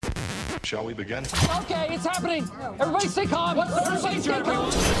Shall we begin? Okay, it's happening. Everybody stay calm. What's the procedure, everyone?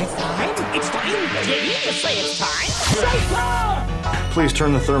 It's time. Did you just say it's time? Stay calm! Please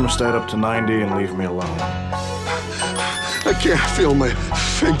turn the thermostat up to 90 and leave me alone. I can't feel my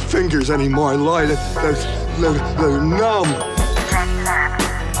fingers anymore. I lie. They're numb.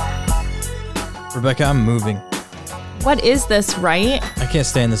 Rebecca, I'm moving. What is this, right? I can't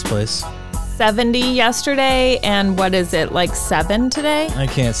stay in this place. 70 yesterday, and what is it, like 7 today? I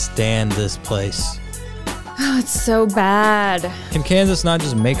can't stand this place. Oh, it's so bad. Can Kansas not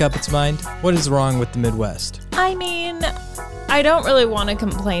just make up its mind? What is wrong with the Midwest? I mean, I don't really want to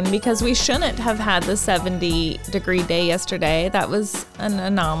complain because we shouldn't have had the 70-degree day yesterday. That was an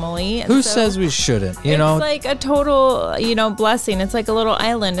anomaly. Who says we shouldn't? You know, it's like a total, blessing. It's like a little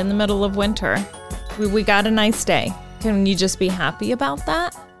island in the middle of winter. We got a nice day. Can you just be happy about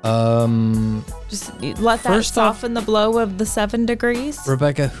that? Just let that soften the blow of the 7 degrees.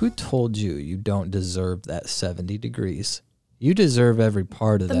 Rebecca, who told you don't deserve that 70 degrees? You deserve every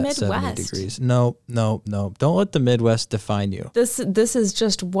part of that Midwest. 70 degrees. No. Don't let the Midwest define you. This is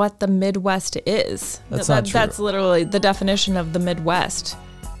just what the Midwest is. That's not true. That's literally the definition of the Midwest.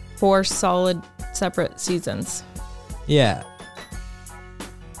 4 solid, separate seasons. Yeah.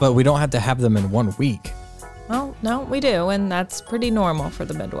 But we don't have to have them in 1 week. Well, no, we do, and that's pretty normal for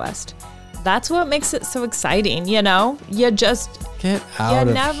the Midwest. That's what makes it so exciting, You just get out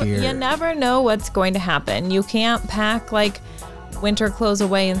of here. You never know what's going to happen. You can't pack like winter clothes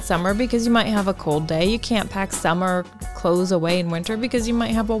away in summer because you might have a cold day. You can't pack summer clothes away in winter because you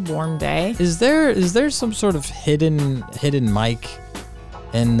might have a warm day. Is there some sort of hidden mic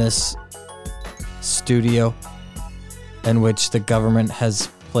in this studio in which the government has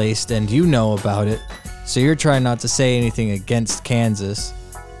placed and you know about it? So you're trying not to say anything against Kansas.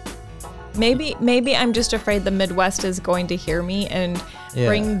 Maybe I'm just afraid the Midwest is going to hear me and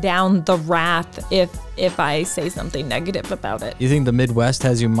bring down the wrath if I say something negative about it. You think the Midwest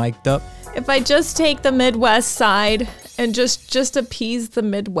has you mic'd up? If I just take the Midwest side and just appease the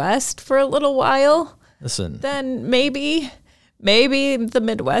Midwest for a little while, listen, then maybe the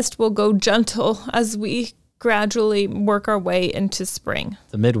Midwest will go gentle as we gradually work our way into spring.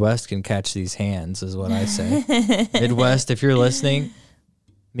 The Midwest can catch these hands, is what I say. Midwest, if you're listening,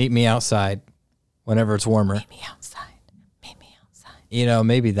 meet me outside whenever it's warmer. Meet me outside.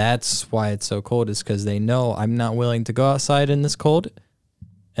 Maybe that's why it's so cold, is because they know I'm not willing to go outside in this cold.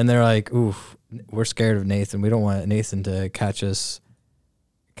 And they're like, oof, we're scared of Nathan. We don't want Nathan to catch us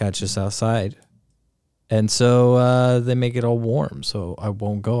outside. And so they make it all warm, so I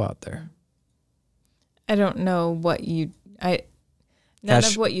won't go out there. I don't know what none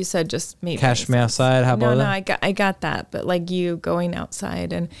of what you said just made cash me outside. How about that? No, I got that, but like you going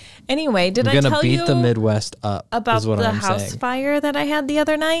outside and anyway, did I tell you? I'm gonna beat the Midwest up about the house fire that I had the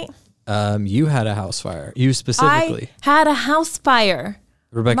other night? You had a house fire. You specifically. I had a house fire.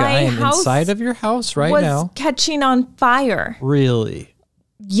 Rebecca, I am inside of your house right now. Was catching on fire. Really?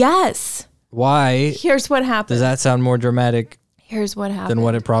 Yes. Why? Here's what happened. Does that sound more dramatic? Here's what happened. Than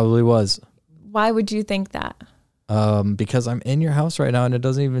what it probably was. Why would you think that? Because I'm in your house right now and it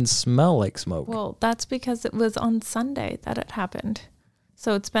doesn't even smell like smoke. Well, that's because it was on Sunday that it happened.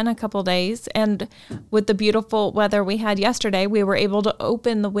 So it's been a couple days, and with the beautiful weather we had yesterday, we were able to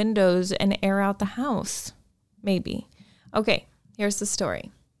open the windows and air out the house. Maybe. Okay, here's the story.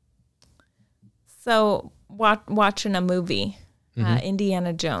 So watching a movie,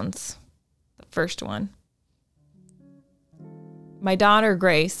 Indiana Jones, the first one. My daughter,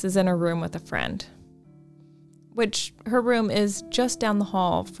 Grace, is in her room with a friend, which her room is just down the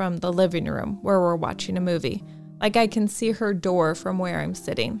hall from the living room where we're watching a movie. Like I can see her door from where I'm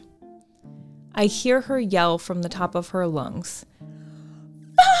sitting. I hear her yell from the top of her lungs,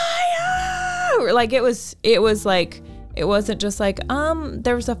 "Fire!" Like it wasn't just like,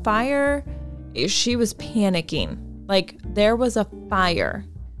 there was a fire. She was panicking. Like there was a fire.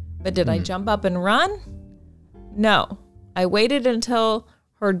 But did I jump up and run? No. I waited until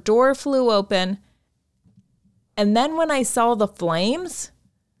her door flew open. And then when I saw the flames,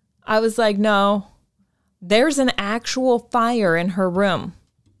 I was like, no, there's an actual fire in her room.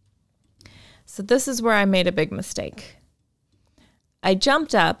 So this is where I made a big mistake. I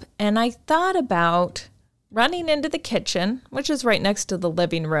jumped up and I thought about running into the kitchen, which is right next to the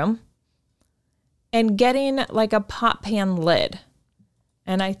living room, and getting like a pot pan lid.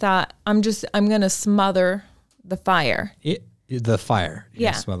 And I thought, I'm going to smother the fire. The fire.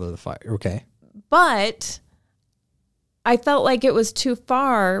 Yeah. Smother the fire. Okay. But I felt like it was too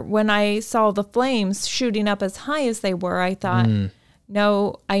far when I saw the flames shooting up as high as they were. I thought,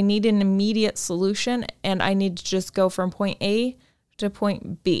 no, I need an immediate solution and I need to just go from point A to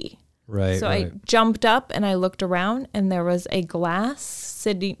point B. Right. So I jumped up and I looked around, and there was a glass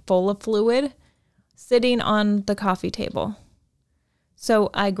sitting full of fluid sitting on the coffee table. So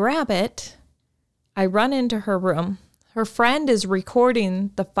I grab it. I run into her room. Her friend is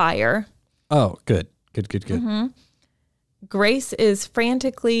recording the fire. Oh, good. Good. Mm-hmm. Grace is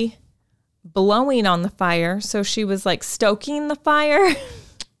frantically blowing on the fire. So she was like stoking the fire.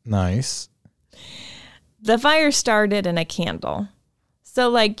 Nice. The fire started in a candle. So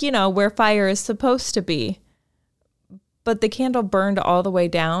like, you know, where fire is supposed to be. But the candle burned all the way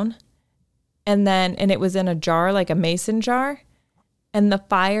down. And it was in a jar, like a mason jar. And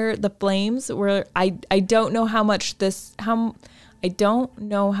the flames were, I don't know I don't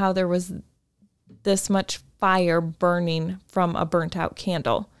know how there was this much fire burning from a burnt out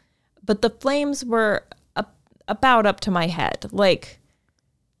candle. But the flames were about up to my head. Like,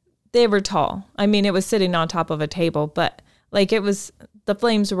 they were tall. I mean, it was sitting on top of a table, but like the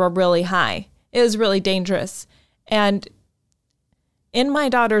flames were really high. It was really dangerous. And in my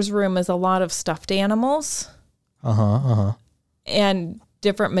daughter's room is a lot of stuffed animals. And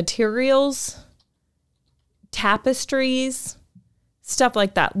different materials, tapestries, stuff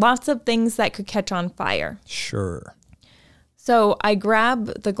like that. Lots of things that could catch on fire. Sure. So I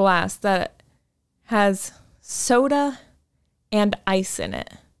grab the glass that has soda and ice in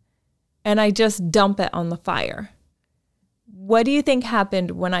it, and I just dump it on the fire. What do you think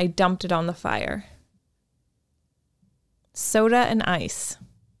happened when I dumped it on the fire? Soda and ice.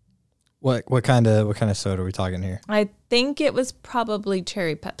 What kind of soda are we talking here? I think it was probably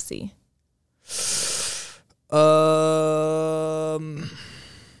cherry Pepsi.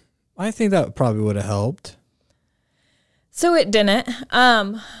 I think that probably would have helped. So it didn't.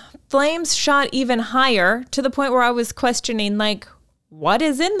 Flames shot even higher to the point where I was questioning, like, what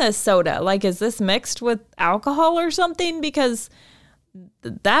is in this soda? Like, is this mixed with alcohol or something? Because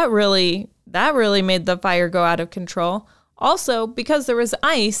that really made the fire go out of control. Also, because there was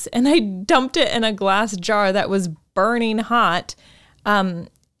ice and I dumped it in a glass jar that was burning hot,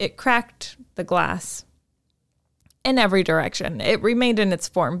 it cracked the glass in every direction. It remained in its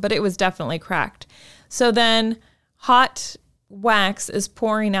form, but it was definitely cracked. So then hot wax is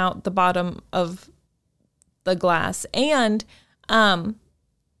pouring out the bottom of the glass, and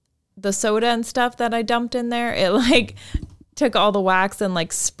the soda and stuff that I dumped in there, it like took all the wax and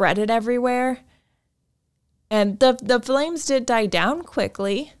like spread it everywhere. And the flames did die down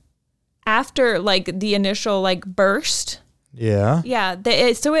quickly after like the initial like burst. Yeah. Yeah.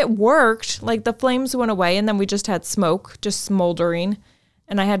 So it worked. Like the flames went away, and then we just had smoke just smoldering,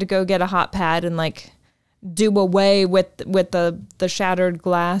 and I had to go get a hot pad and like do away with the shattered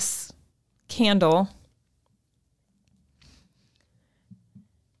glass candle.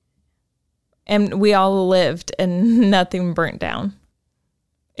 And we all lived, and nothing burnt down.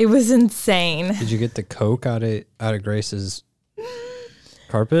 It was insane. Did you get the Coke out of Grace's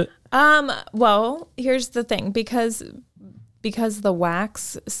carpet? Well, here's the thing, because the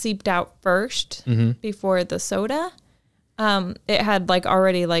wax seeped out first before the soda, it had like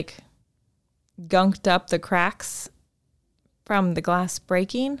already like gunked up the cracks from the glass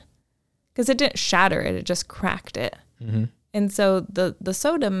breaking, because it didn't shatter it just cracked it. And so the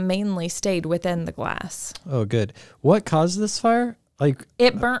soda mainly stayed within the glass. Oh, good. What caused this fire? Like,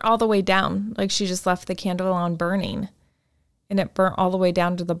 it burnt all the way down. Like, she just left the candle on burning, and it burnt all the way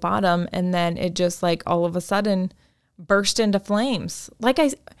down to the bottom, and then it just like all of a sudden burst into flames. Like,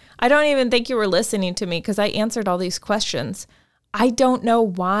 I don't even think you were listening to me, because I answered all these questions. I don't know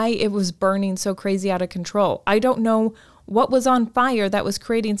why it was burning so crazy out of control. I don't know what was on fire that was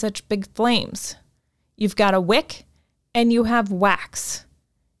creating such big flames. You've got a wick, and you have wax,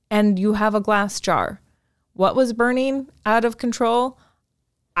 and you have a glass jar. What was burning out of control?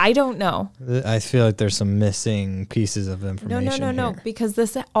 I don't know. I feel like there's some missing pieces of information. No, because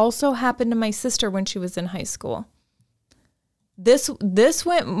this also happened to my sister when she was in high school. This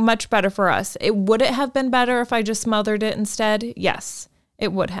went much better for us. Would it have been better if I just smothered it instead? Yes,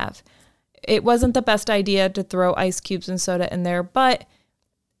 it would have. It wasn't the best idea to throw ice cubes and soda in there, but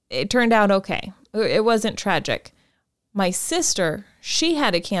it turned out okay. It wasn't tragic. My sister, she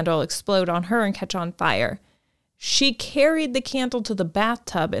had a candle explode on her and catch on fire. She carried the candle to the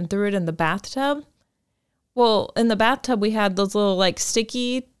bathtub and threw it in the bathtub. Well, in the bathtub, we had those little like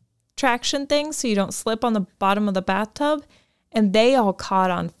sticky traction things so you don't slip on the bottom of the bathtub, and they all caught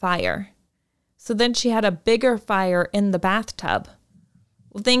on fire. So then she had a bigger fire in the bathtub.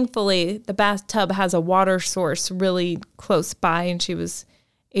 Well, thankfully, the bathtub has a water source really close by, and she was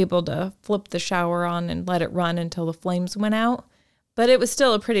able to flip the shower on and let it run until the flames went out. But it was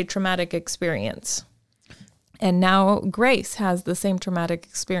still a pretty traumatic experience. And now Grace has the same traumatic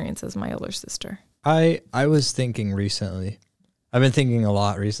experience as my older sister. I was thinking recently. I've been thinking a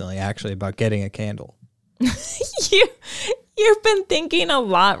lot recently, actually, about getting a candle. You've been thinking a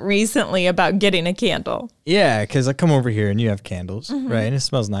lot recently about getting a candle. Yeah, because I come over here and you have candles, right? And it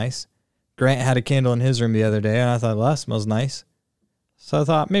smells nice. Grant had a candle in his room the other day, and I thought, well, that smells nice. So I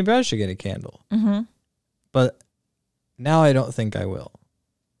thought, maybe I should get a candle. Mm-hmm. But now I don't think I will.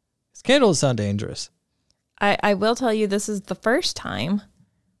 Because candles sound dangerous. I will tell you, this is the first time,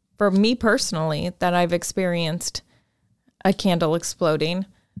 for me personally, that I've experienced a candle exploding.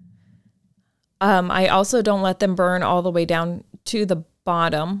 I also don't let them burn all the way down to the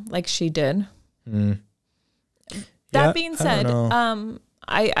bottom like she did. That being said,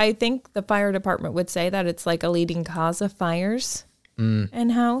 I think the fire department would say that it's like a leading cause of fires in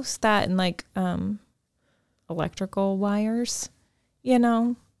house, that and like electrical wires,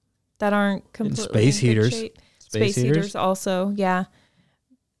 that aren't completely space heaters. Space heaters also, yeah.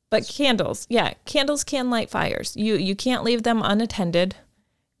 But candles can light fires. You can't leave them unattended.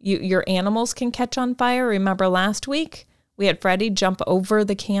 Your animals can catch on fire. Remember last week we had Freddie jump over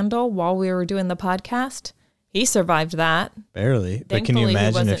the candle while we were doing the podcast. He survived that. Barely. But can you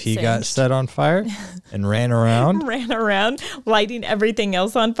imagine if he got set on fire and ran around? Ran around, lighting everything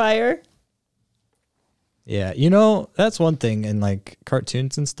else on fire. Yeah. That's one thing in like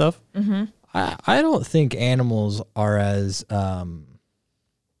cartoons and stuff. Mm-hmm. I don't think animals are as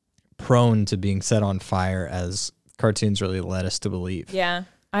prone to being set on fire as cartoons really led us to believe. Yeah.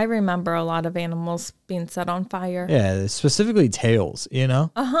 I remember a lot of animals being set on fire. Yeah, specifically tails,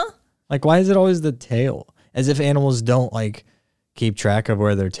 Uh-huh. Like, why is it always the tail? As if animals don't, like, keep track of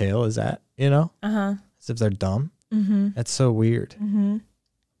where their tail is at, Uh-huh. As if they're dumb. Mm-hmm. That's so weird. Mm-hmm.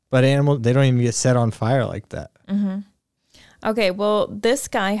 But animals, they don't even get set on fire like that. Mm-hmm. Okay, well, this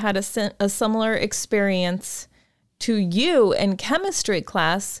guy had a similar experience to you in chemistry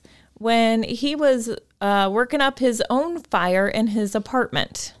class when he was working up his own fire in his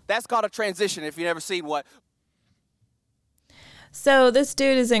apartment. That's called a transition if you've never seen one. So this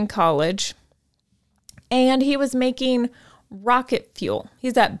dude is in college, and he was making rocket fuel.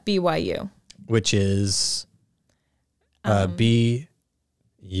 He's at BYU. Which is be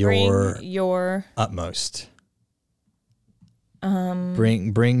your utmost.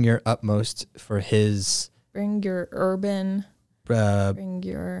 Bring your utmost for his. Bring your urban. Bring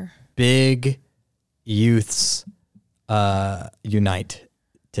your big youths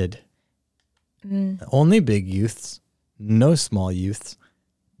united. Only big youths, no small youths.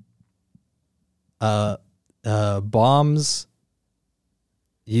 Bombs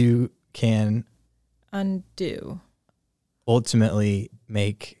you can undo. Ultimately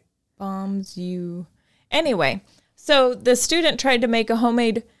make bombs you. Anyway, so the student tried to make a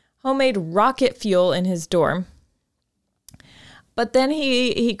homemade rocket fuel in his dorm. But then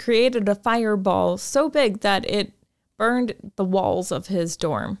he created a fireball so big that it burned the walls of his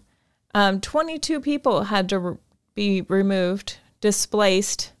dorm. 22 people had to be removed,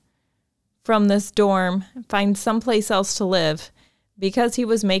 displaced from this dorm, find someplace else to live because he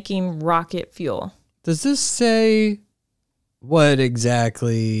was making rocket fuel. Does this say what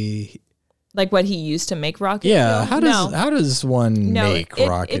exactly? Like what he used to make rocket fuel? Yeah, how does one make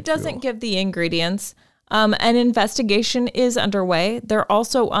rocket fuel? It doesn't give the ingredients. An investigation is underway. They're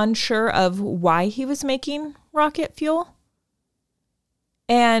also unsure of why he was making rocket fuel.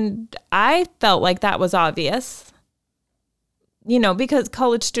 And I felt like that was obvious, because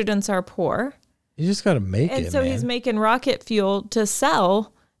college students are poor. You just got to make it, And so he's making rocket fuel to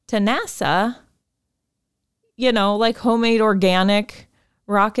sell to NASA, like homemade organic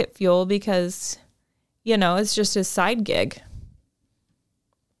rocket fuel because, it's just his side gig.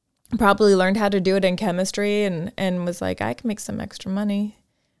 Probably learned how to do it in chemistry and was like, I can make some extra money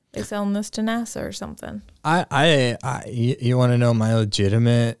by selling this to NASA or something. You want to know my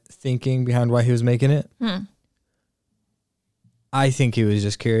legitimate thinking behind why he was making it? I think he was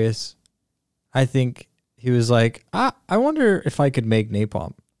just curious. I think he was like, I wonder if I could make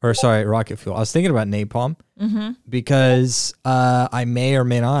rocket fuel. I was thinking about napalm because I may or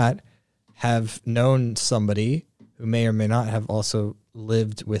may not have known somebody who may or may not have also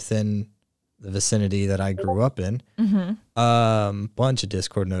lived within the vicinity that I grew up in. Bunch of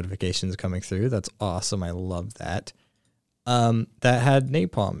Discord notifications coming through. That's awesome. I love that. That had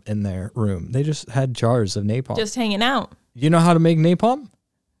napalm in their room. They just had jars of napalm. Just hanging out. You know how to make napalm?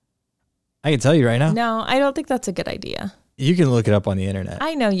 I can tell you right now. No, I don't think that's a good idea. You can look it up on the internet.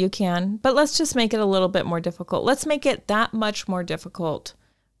 I know you can, but let's just make it a little bit more difficult. Let's make it that much more difficult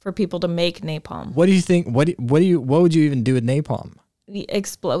for people to make napalm. What do you think? What would you even do with napalm?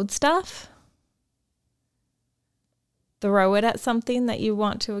 Explode stuff? throw it at something that you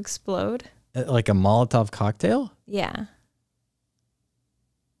want to explode? Like a Molotov cocktail? Yeah.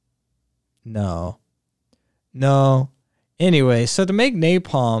 No. Anyway, so to make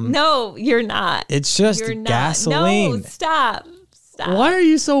napalm, No, you're not. it's just You're not. gasoline. No, stop. Why are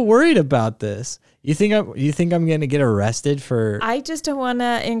you so worried about this? You think I'm going to get arrested for? I just don't want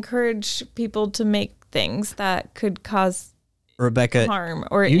to encourage people to make things that could cause Rebecca, harm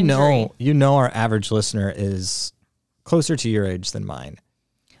or you injury. know our average listener is closer to your age than mine.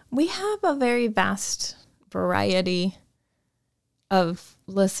 We have a very vast variety of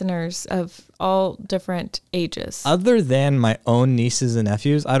listeners of all different ages. Other than my own nieces and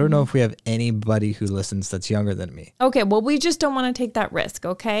nephews, I don't know if we have anybody who listens that's younger than me. Okay, well, we just don't want to take that risk,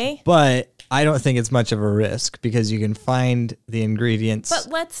 okay? But I don't think it's much of a risk because you can find the ingredients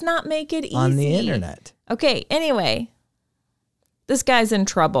But let's not make it easy. on the internet. Okay, anyway, this guy's in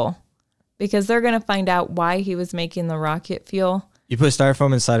trouble because they're going to find out why he was making the rocket fuel. You put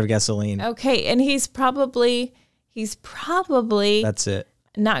styrofoam inside of gasoline. Okay, and he's probably That's it.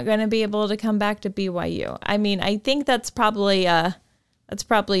 not going to be able to come back to BYU. I mean, I think that's probably an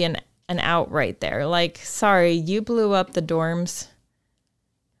out right there. Like, sorry, you blew up the dorms.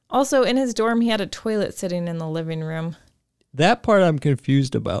 Also, in his dorm, he had a toilet sitting in the living room. That part I'm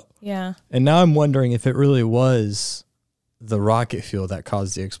confused about. Yeah. And now I'm wondering if it really was the rocket fuel that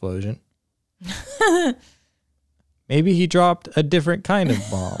caused the explosion. Maybe he dropped a different kind of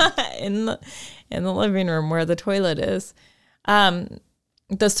bomb. in the living room where the toilet is.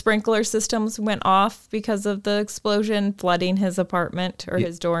 The sprinkler systems went off because of the explosion, flooding his apartment or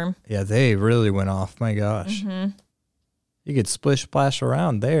his dorm. Yeah, they really went off. My gosh. Mm-hmm. You could splish splash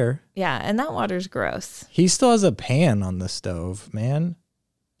around there. Yeah, and that water's gross. He still has a pan on the stove, man.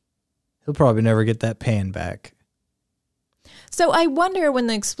 He'll probably never get that pan back. So I wonder when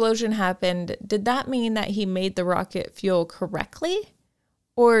the explosion happened, did that mean that he made the rocket fuel correctly?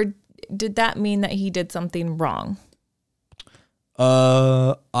 Or did that mean that he did something wrong?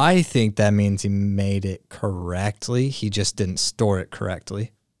 I think that means he made it correctly. He just didn't store it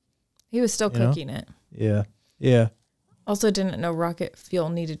correctly. He was still cooking it. Yeah. Yeah. Also didn't know rocket fuel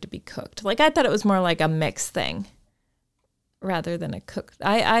needed to be cooked. Like, I thought it was more like a mixed thing rather than a cooked.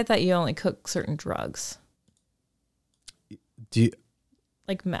 I thought you only cook certain drugs. Do you,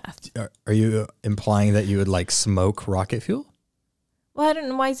 like meth. are you implying that you would like smoke rocket fuel? Well, I don't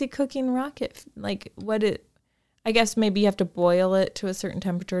know. Why is he cooking rocket? Like, I guess maybe you have to boil it to a certain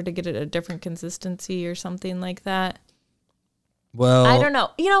temperature to get it a different consistency or something like that. Well, I don't know.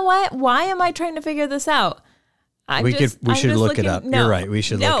 You know what? Why am I trying to figure this out? We should look it up. You're right. We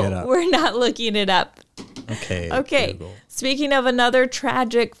should look it up. We're not looking it up. Okay. Google. Speaking of another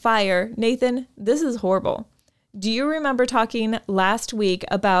tragic fire, Nathan, this is horrible. Do you remember talking last week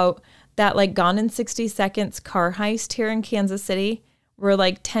about that like Gone in 60 Seconds car heist here in Kansas City where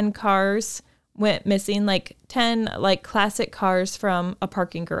like 10 cars went missing, like 10 like classic cars from a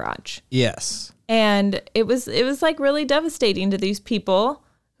parking garage? Yes. And it was like really devastating to these people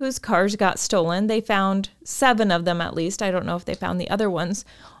whose cars got stolen. They found 7 of them at least. I don't know if they found the other ones.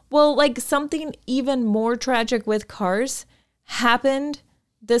 Well, like something even more tragic with cars happened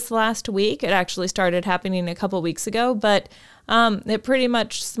this last week. It actually started happening a couple weeks ago, but it pretty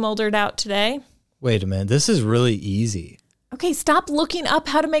much smoldered out today. Wait a minute. This is really easy. Okay, stop looking up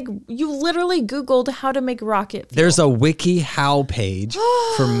how to make. You literally Googled how to make rocket fuel. There's a WikiHow page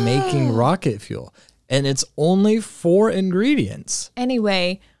for making rocket fuel, and it's only 4 ingredients.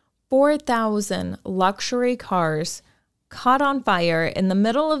 Anyway, 4,000 luxury cars caught on fire in the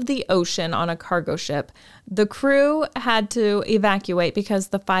middle of the ocean on a cargo ship. The crew had to evacuate because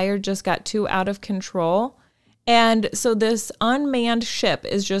the fire just got too out of control. And so this unmanned ship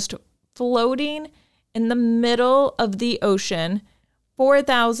is just floating in the middle of the ocean.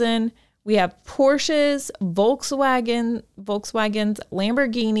 4,000. We have Porsches, Volkswagens,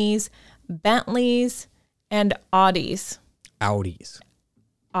 Lamborghinis, Bentleys, and Audis. Audi.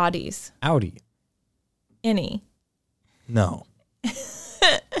 Any. No.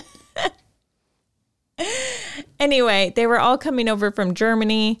 Anyway, they were all coming over from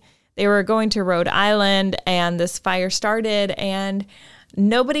Germany. They were going to Rhode Island, and this fire started, and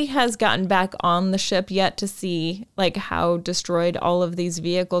nobody has gotten back on the ship yet to see like how destroyed all of these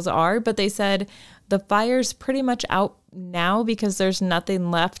vehicles are. But they said the fire's pretty much out now because there's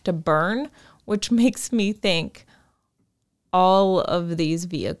nothing left to burn, which makes me think all of these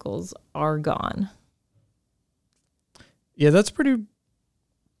vehicles are gone. Yeah, that's pretty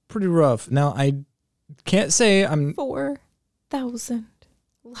rough. Now, I can't say I'm 4,000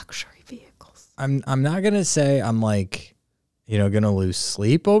 luxury vehicles. I'm not going to say I'm like, going to lose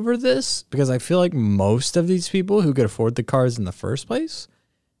sleep over this? Because I feel like most of these people who could afford the cars in the first place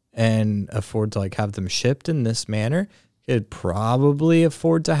and afford to like have them shipped in this manner could probably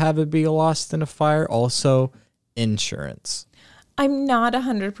afford to have it be lost in a fire. Also, insurance. I'm not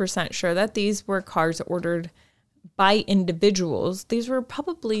 100% sure that these were cars ordered by individuals. These were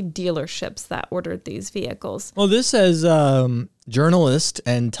probably dealerships that ordered these vehicles. Well, this says journalist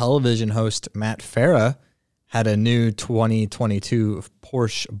and television host Matt Farah had a new 2022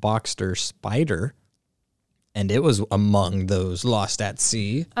 Porsche Boxster Spyder, and it was among those lost at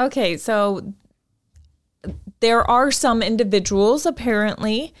sea. Okay, so there are some individuals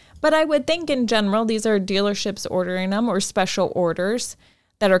apparently, but I would think in general these are dealerships ordering them or special orders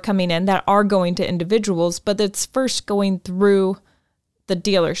that are coming in that are going to individuals, but it's first going through the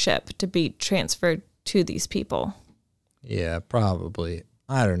dealership to be transferred to these people. Yeah, probably.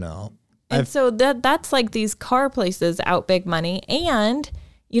 I don't know. And so that's like these car places out big money. And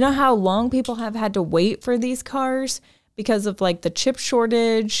you know how long people have had to wait for these cars because of like the chip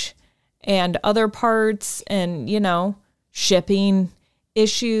shortage and other parts and, shipping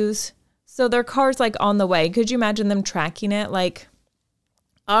issues. So their car's like on the way. Could you imagine them tracking it? Like,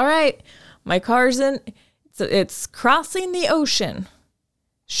 all right, my car's it's crossing the ocean.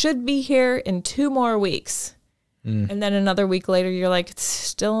 Should be here in 2 more weeks. And then another week later, you're like, it's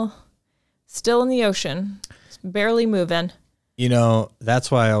still in the ocean. It's barely moving.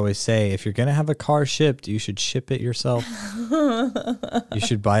 That's why I always say, if you're going to have a car shipped, you should ship it yourself. You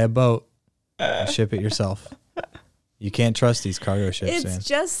should buy a boat and ship it yourself. You can't trust these cargo ships, man. It's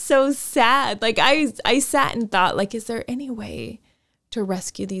just so sad. Like I sat and thought, like, is there any way to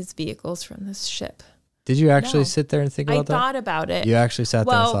rescue these vehicles from this ship? Did you actually sit there and think about that? I thought about it. You actually sat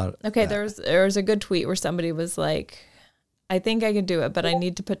there and thought. Okay, there was a good tweet where somebody was like, I think I can do it, but I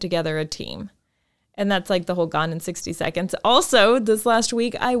need to put together a team. And that's like the whole Gone in 60 Seconds. Also, this last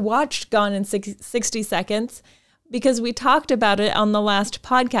week, I watched Gone in 60 Seconds because we talked about it on the last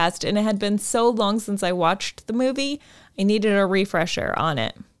podcast, and it had been so long since I watched the movie, I needed a refresher on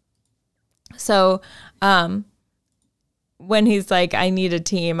it. So when he's like, I need a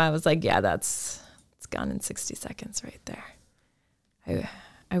team, I was like, yeah, it's Gone in 60 Seconds right there.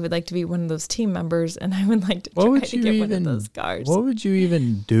 I would like to be one of those team members, and I would like to try to get one of those cars. What would you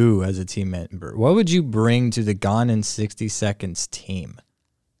even do as a team member? What would you bring to the Gone in 60 Seconds team?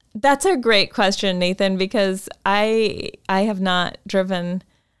 That's a great question, Nathan, because I have not driven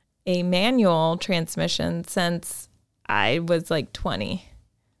a manual transmission since I was like 20.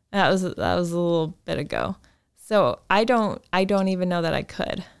 That was a little bit ago. So I don't even know that I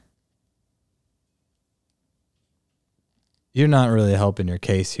could. You're not really helping your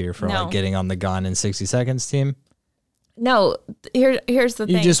case here for like getting on the Gone in 60 Seconds team. No, here's the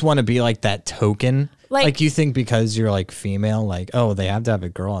thing. You just want to be like that token. Like you think because you're like female, like, oh, they have to have a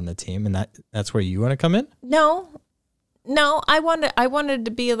girl on the team, and that's where you want to come in? No, I wanted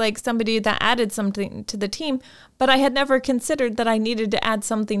to be like somebody that added something to the team, but I had never considered that I needed to add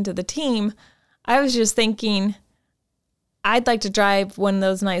something to the team. I was just thinking I'd like to drive one of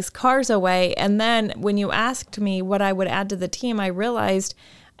those nice cars away. And then when you asked me what I would add to the team, I realized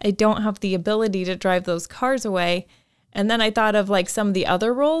I don't have the ability to drive those cars away. And then I thought of like some of the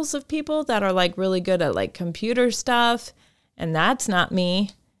other roles of people that are like really good at like computer stuff. And that's not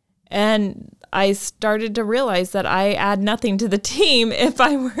me. And I started to realize that I add nothing to the team if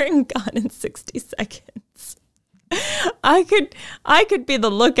I were in Gone in 60 Seconds. I could be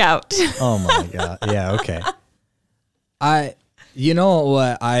the lookout. Oh my God. Yeah. Okay. You know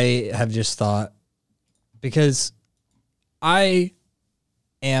what I have just thought, because I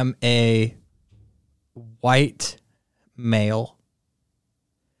am a white male.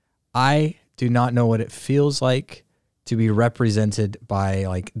 I do not know what it feels like to be represented by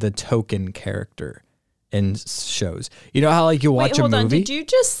like the token character in shows. You know how like you watch a movie? Hold on. Did you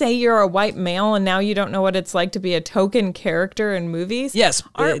just say you're a white male and now you don't know what it's like to be a token character in movies? Yes.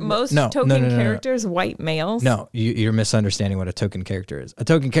 Aren't most token characters white males? No, you're misunderstanding what a token character is. A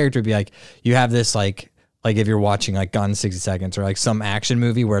token character would be like, you have this like if you're watching like Gone in 60 Seconds or like some action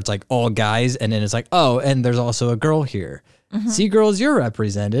movie where it's like all guys and then it's like, oh, and there's also a girl here. Mm-hmm. See, girls, you're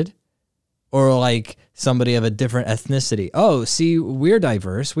represented. Or like somebody of a different ethnicity. Oh, see, we're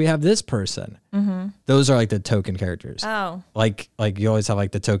diverse. We have this person. Mm-hmm. Those are like the token characters. Oh. Like you always have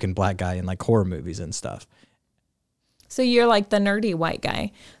like the token black guy in like horror movies and stuff. So you're like the nerdy white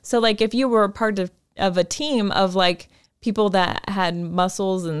guy. So like if you were a part of a team of like people that had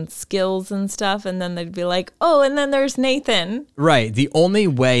muscles and skills and stuff, and then they'd be like, oh, and then there's Nathan. Right. The only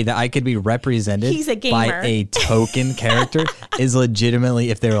way that I could be represented He's a by gamer. a token character is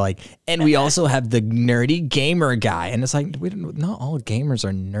legitimately if they were like, and we also have the nerdy gamer guy. And it's like, not all gamers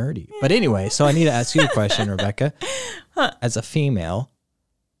are nerdy. But anyway, so I need to ask you a question, Rebecca. As a female,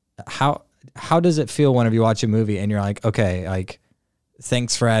 how does it feel whenever you watch a movie and you're like, okay, like,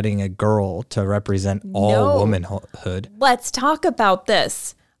 thanks for adding a girl to represent all womanhood? Let's talk about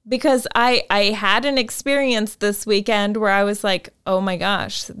this, because I had an experience this weekend where I was like, oh my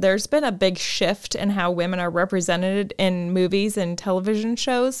gosh, there's been a big shift in how women are represented in movies and television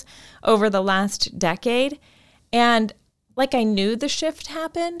shows over the last decade. And like, I knew the shift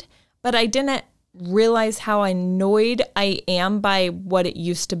happened, but I didn't realize how annoyed I am by what it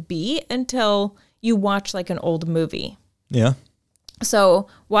used to be until you watch like an old movie. Yeah. So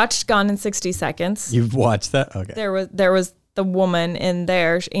watched Gone in 60 Seconds. You've watched that? Okay. There was the woman in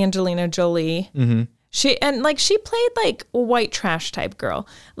there, Angelina Jolie. Mm-hmm. She played like a white trash type girl.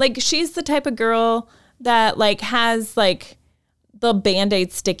 Like, she's the type of girl that like has like the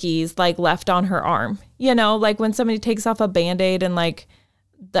Band-Aid stickies like left on her arm. You know, like when somebody takes off a Band-Aid and like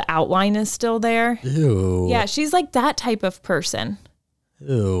the outline is still there. Ew. Yeah, she's like that type of person.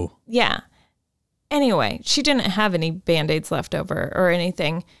 Ew. Yeah. Anyway, she didn't have any Band-Aids left over or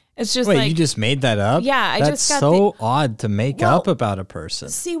anything. It's just Wait, like, you just made that up? Yeah, That's just got so odd to make Well, up about a person.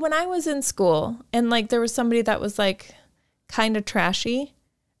 see, when I was in school and like there was somebody that was like kind of trashy,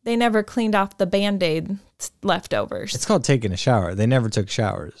 they never cleaned off the Band-Aid leftovers. It's called taking a shower. They never took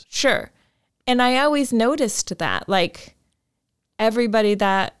showers. Sure. And I always noticed that, like, everybody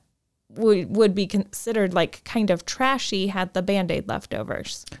that would be considered like kind of trashy had the Band-Aid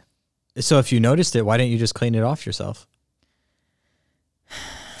leftovers. So if you noticed it, why didn't you just clean it off yourself?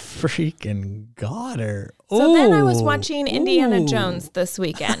 Freaking got her. So then I was Ooh. watching Indiana Ooh. Jones this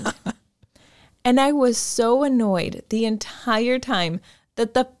weekend. And I was so annoyed the entire time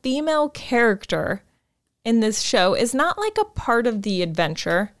that the female character in this show is not like a part of the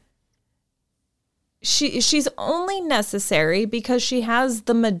adventure. She's only necessary because she has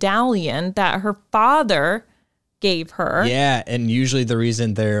the medallion that her father gave her. Yeah, and usually the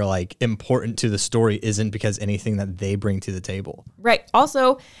reason they're like important to the story isn't because anything that they bring to the table. Right.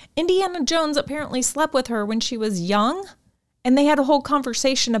 Also, Indiana Jones apparently slept with her when she was young, and they had a whole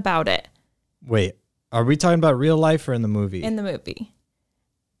conversation about it Wait, are we talking about real life or in the movie? in the movie.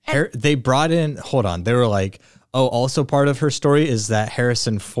 They brought in, hold on, they were like, oh, also part of her story is that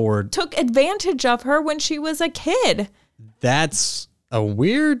Harrison Ford, Took advantage of her when she was a kid. that's a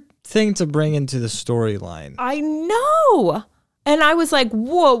weird thing to bring into the storyline. I know. And I was like,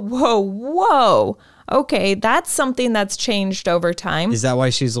 whoa, whoa, whoa. Okay, that's something that's changed over time. Is that why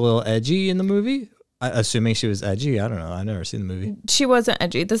she's a little edgy in the movie? Assuming she was edgy. I don't know. I've never seen the movie. She wasn't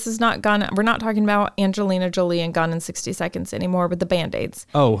edgy. This is not Gone. We're not talking about Angelina Jolie and Gone in 60 Seconds anymore with the Band-Aids.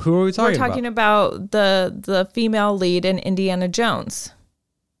 Oh, who are we talking We're about? talking about the female lead in Indiana Jones.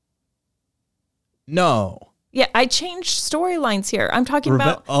 No. Yeah, I changed storylines here. I'm talking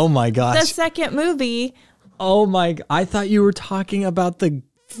about Oh my the gosh. second movie. Oh my. I thought you were talking about the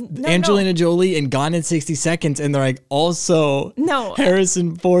Angelina Jolie and Gone in 60 Seconds. And they're like, also No.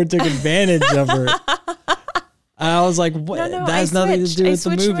 Harrison Ford took advantage of her. I was like, what? No, that has nothing to do with the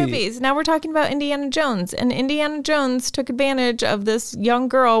I switched movie. movies. Now we're talking about Indiana Jones. And Indiana Jones took advantage of this young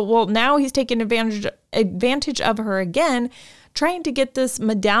girl. Well, now he's taking advantage of her again, trying to get this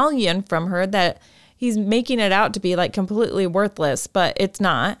medallion from her that he's making it out to be like completely worthless, but it's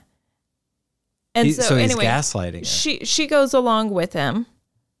not. And so he's anyway, gaslighting her. she goes along with him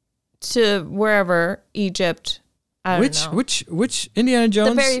to wherever, Egypt. I don't know. Which Indiana Jones?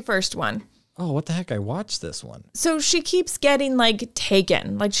 The very first one. Oh, what the heck? I watched this one. So she keeps getting like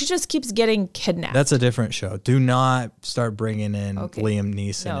taken. Like she just keeps getting kidnapped. That's a different show. Do not start bringing in Okay. Liam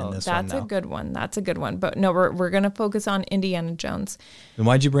Neeson no, in this one that's now. a good one. That's a good one. But no, we're going to focus on Indiana Jones. Then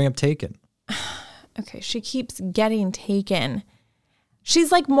why'd you bring up Taken? Okay, she keeps getting taken.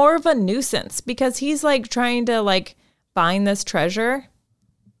 She's like more of a nuisance because he's like trying to like find this treasure.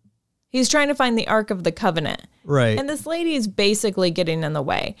 He's trying to find the Ark of the Covenant. Right. And this lady is basically getting in the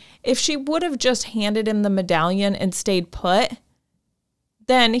way. If she would have just handed him the medallion and stayed put,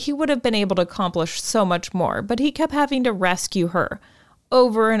 then he would have been able to accomplish so much more. But he kept having to rescue her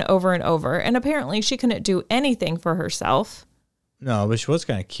over and over and over. And apparently she couldn't do anything for herself. No, but she was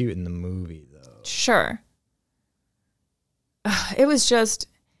kind of cute in the movie, though. Sure. It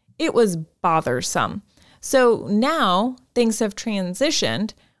was bothersome. So now things have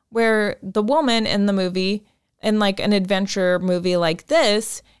transitioned where the woman in the movie, in like an adventure movie like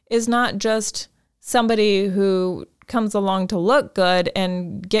this, is not just somebody who comes along to look good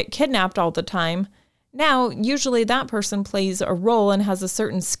and get kidnapped all the time. Now, usually that person plays a role and has a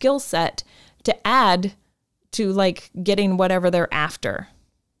certain skill set to add to like getting whatever they're after.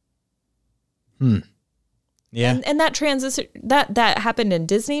 Yeah. And that transition that happened in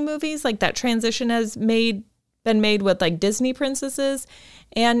Disney movies, like that transition has been made with like Disney princesses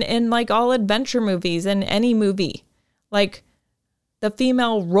and in like all adventure movies and any movie. Like the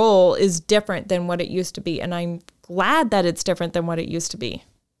female role is different than what it used to be. And I'm glad that it's different than what it used to be.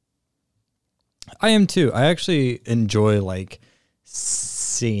 I am too. I actually enjoy like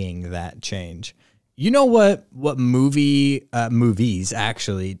seeing that change. You know what movies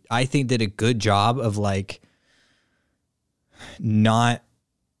actually I think did a good job of like not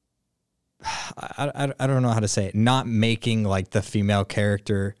I don't know how to say it, not making like the female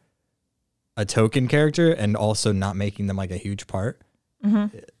character a token character and also not making them like a huge part.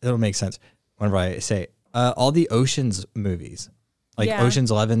 It'll make sense whenever I say all the Ocean's movies, like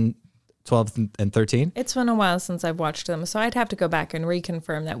Ocean's 11, 12, and 13. It's been a while since I've watched them, so I'd have to go back and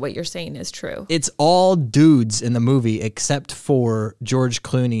reconfirm that what you're saying is true. It's all dudes in the movie except for George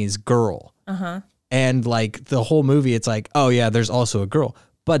Clooney's girl. And like the whole movie, it's like, oh yeah, there's also a girl.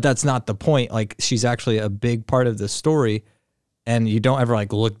 But that's not the point. Like she's actually a big part of the story and you don't ever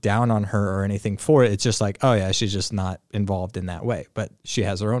like look down on her or anything for it. It's just like, oh yeah, she's just not involved in that way, but she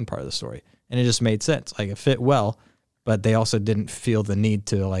has her own part of the story. And it just made sense. Like it fit well, but they also didn't feel the need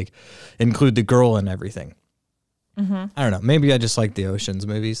to like include the girl in everything. I don't know. Maybe I just like the Ocean's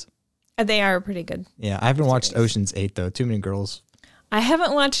movies. They are pretty good. Yeah. I haven't watched Ocean's 8 though. Too many girls. I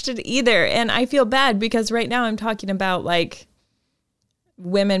haven't watched it either. And I feel bad because right now I'm talking about like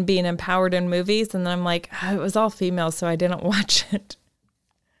women being empowered in movies. And then I'm like, it was all female, so I didn't watch it.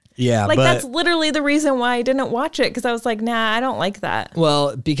 Yeah. Like that's literally the reason why I didn't watch it. Because I was like, nah, I don't like that.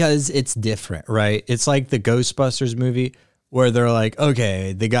 Well, because it's different, right? It's like the Ghostbusters movie where they're like,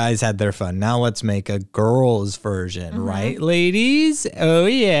 okay, the guys had their fun. Now let's make a girls version, right, ladies? Oh,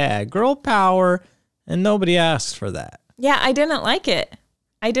 yeah, girl power. And nobody asked for that. Yeah, I didn't like it.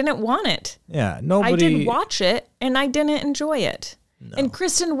 I didn't want it. Yeah, nobody. I did watch it and I didn't enjoy it. No. And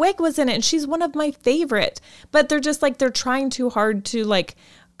Kristen Wiig was in it and she's one of my favorite. But they're just like, they're trying too hard to like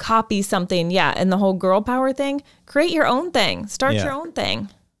copy something. Yeah, and the whole girl power thing. Create your own thing. Start your own thing.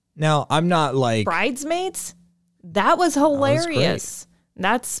 Now, I'm not like... Bridesmaids? That was hilarious.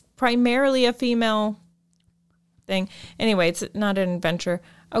 That's primarily a female thing. Anyway, it's not an adventure.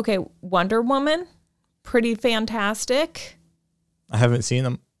 Okay, Wonder Woman. Pretty fantastic. I haven't seen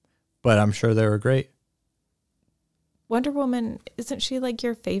them, but I'm sure they were great. Wonder Woman, isn't she like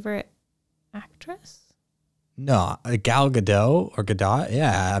your favorite actress? No, Gal Gadot or Gadot.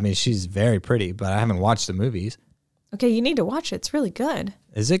 Yeah, I mean, she's very pretty, but I haven't watched the movies. Okay, you need to watch it. It's really good.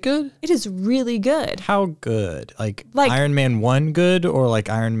 Is it good? It is really good. How good? Like Iron Man 1 good or like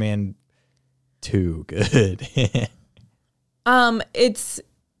Iron Man 2 good?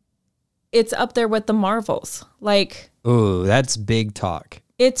 It's up there with the Marvels. Like, ooh, that's big talk.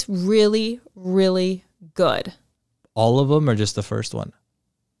 It's really, really good. All of them or just the first one?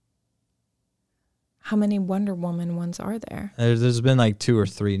 How many Wonder Woman ones are there? There's been like 2 or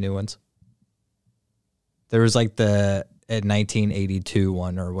 3 new ones. There was like the 1982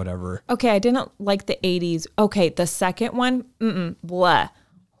 one or whatever. Okay, I didn't like the 80s. Okay, the second one, blah,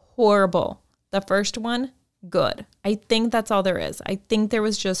 horrible. The first one, good. I think that's all there is. I think there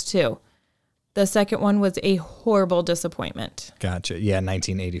was just 2. The second one was a horrible disappointment. Gotcha. Yeah,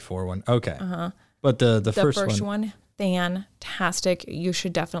 1984 one. Okay. But the first one, fantastic. You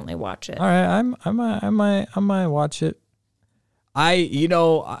should definitely watch it. All right, I might watch it.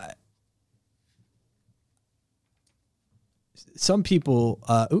 Some people.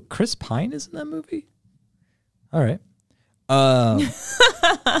 Chris Pine is in that movie. All right.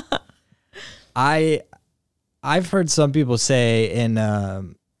 I've heard some people say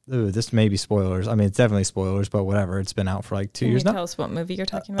in. This may be spoilers. I mean, it's definitely spoilers, but whatever. It's been out for like 2 years now. Tell us what movie you're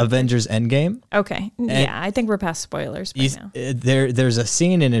talking about. Avengers Endgame. Okay. Yeah, I think we're past spoilers by now. There's a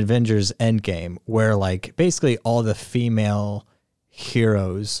scene in Avengers Endgame where like basically all the female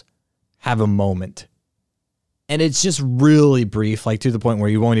heroes have a moment. And it's just really brief, like to the point where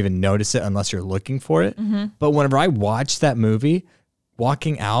you won't even notice it unless you're looking for it. But whenever I watched that movie,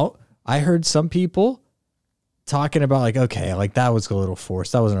 walking out, I heard some people talking about like, okay, like that was a little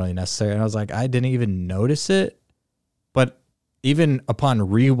forced. That wasn't really necessary. And I was like, I didn't even notice it. But even upon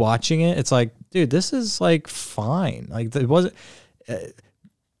rewatching it, it's like, dude, this is like fine. Like it wasn't,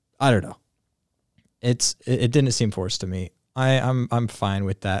 I don't know. It didn't seem forced to me. I'm fine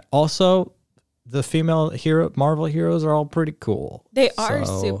with that. Also, the female Marvel heroes are all pretty cool. They are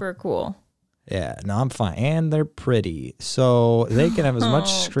super cool. Yeah, no, I'm fine. And they're pretty. So they can have as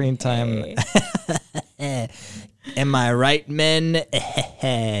much screen time. Am I right, men?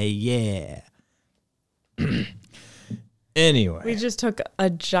 Yeah. Anyway. We just took a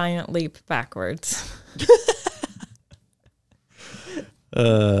giant leap backwards.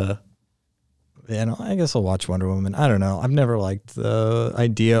 Yeah, no, I guess I'll watch Wonder Woman. I don't know. I've never liked the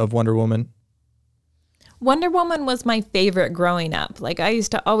idea of Wonder Woman. Wonder Woman was my favorite growing up. Like, I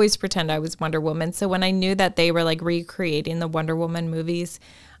used to always pretend I was Wonder Woman. So when I knew that they were like recreating the Wonder Woman movies,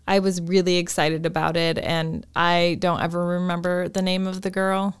 I was really excited about it. And I don't ever remember the name of the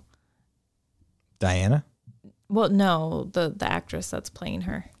girl. Diana? Well, no, the actress that's playing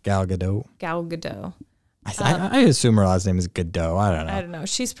her. Gal Gadot. Gal Gadot. I assume her last name is Gadot. I don't know. I don't know.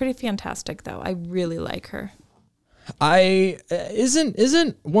 She's pretty fantastic, though. I really like her.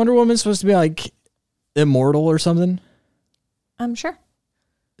 Isn't Wonder Woman supposed to be like immortal or something? I'm sure.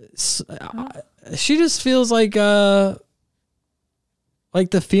 She just feels like the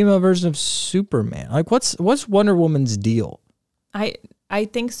female version of Superman. Like what's Wonder Woman's deal? I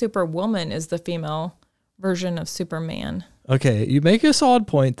think Superwoman is the female version of Superman. Okay, you make a solid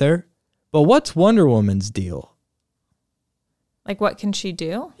point there. But what's Wonder Woman's deal? Like, what can she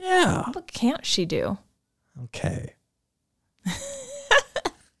do? Yeah. What can't she do? Okay.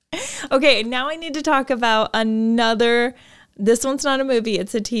 Okay, now I need to talk about another. This one's not a movie,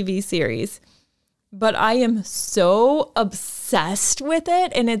 it's a TV series. But I am so obsessed with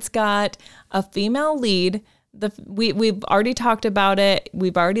it, and it's got a female lead. We've already talked about it.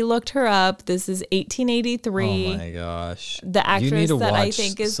 We've already looked her up. This is 1883. Oh my gosh. The actress that I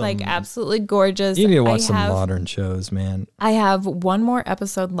think is like absolutely gorgeous. You need to watch some modern shows, man. I have one more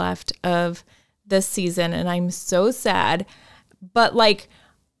episode left of this season, and I'm so sad. But like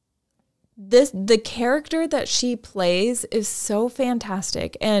the character that she plays is so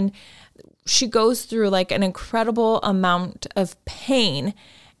fantastic, and she goes through like an incredible amount of pain.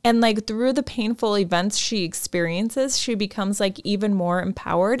 And like through the painful events she experiences, she becomes like even more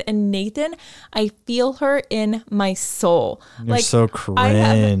empowered. And Nathan, I feel her in my soul. You're like so cringe. I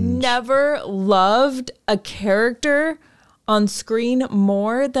have never loved a character on screen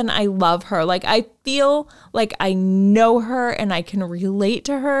more than I love her. Like I feel like I know her and I can relate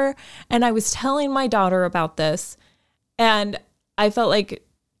to her. And I was telling my daughter about this, and I felt like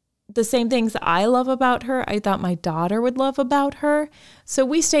the same things I love about her, I thought my daughter would love about her. So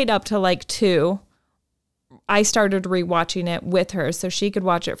we stayed up till like 2. I started rewatching it with her so she could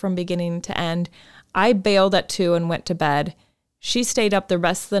watch it from beginning to end. I bailed at 2 and went to bed. She stayed up the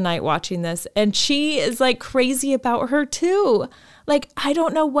rest of the night watching this, and she is like crazy about her too. Like, I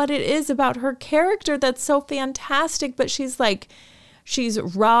don't know what it is about her character that's so fantastic, but she's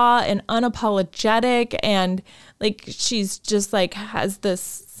raw and unapologetic, and like she's just like has this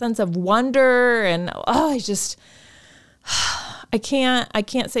sense of wonder, and I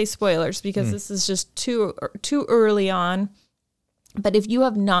can't say spoilers because this is just too early on. But if you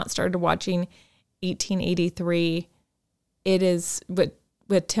have not started watching 1883, it is with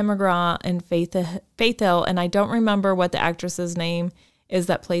Tim McGraw and Faith Hill, and I don't remember what the actress's name is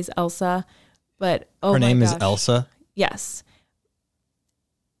that plays Elsa, but her name is Elsa. Yes.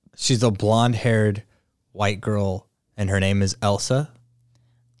 She's a blonde-haired white girl, and her name is Elsa?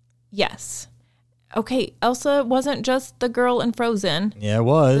 Yes. Okay, Elsa wasn't just the girl in Frozen. Yeah, it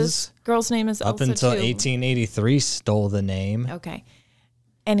was. This girl's name is Elsa, up until too. 1883 stole the name. Okay.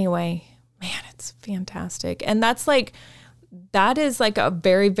 Anyway, man, it's fantastic. And that is like a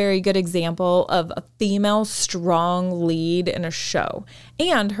very, very good example of a female strong lead in a show.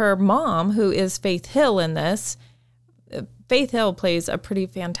 And her mom, who is Faith Hill in this, Faith Hill plays a pretty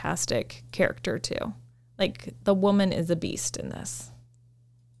fantastic character too. Like, the woman is a beast in this.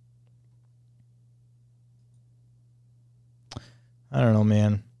 I don't know,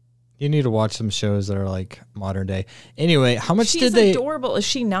 man. You need to watch some shows that are like modern day. Anyway, how much She's did they? adorable, is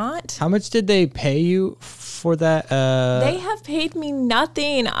she not? How much did they pay you for that? They have paid me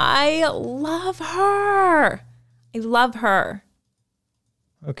nothing. I love her. I love her.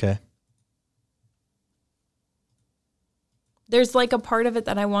 Okay. There's like a part of it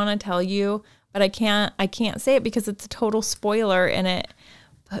that I want to tell you, but I can't say it because it's a total spoiler in it.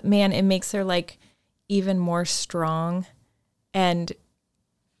 But man, it makes her like even more strong, and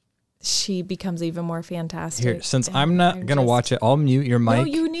she becomes even more fantastic. Here, since I'm not going to watch it, I'll mute your mic. No,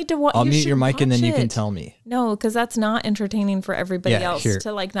 you need to watch. I'll mute your mic and then you can tell me. No, because that's not entertaining for everybody else here.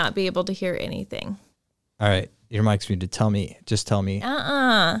 to like not be able to hear anything. All right, your mic's muted. Tell me. Just tell me.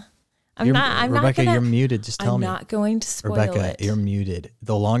 I'm Rebecca, not gonna, you're muted. Just tell me. I'm not going to spoil Rebecca, it. you're muted.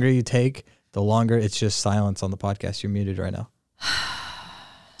 The longer you take, the longer it's just silence on the podcast. You're muted right now.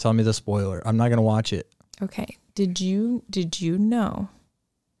 Tell me the spoiler. I'm not gonna watch it. Okay. Did you know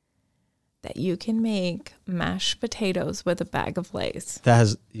that you can make mashed potatoes with a bag of Lay's?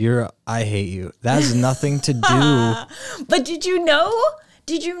 I hate you. That has nothing to do. But did you know?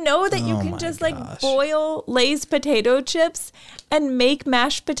 Did you know that you can just like boil Lay's potato chips and make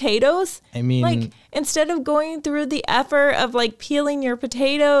mashed potatoes? I mean, like instead of going through the effort of like peeling your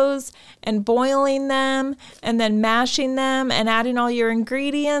potatoes and boiling them and then mashing them and adding all your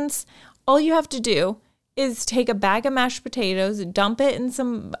ingredients, all you have to do is take a bag of mashed potatoes, dump it in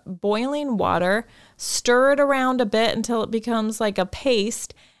some boiling water, stir it around a bit until it becomes like a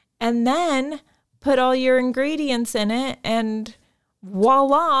paste, and then put all your ingredients in it, and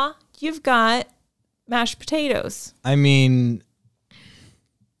voila, you've got mashed potatoes. I mean,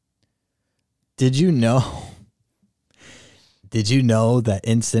 did you know that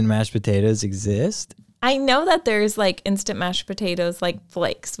instant mashed potatoes exist? I know that there's like instant mashed potatoes, like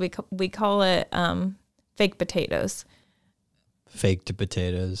flakes. We call it fake potatoes. Faked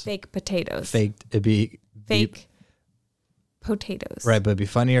potatoes. Fake potatoes. Faked. It'd be fake potatoes. Right, but it'd be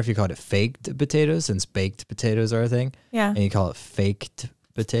funnier if you called it faked potatoes, since baked potatoes are a thing. Yeah. And you call it faked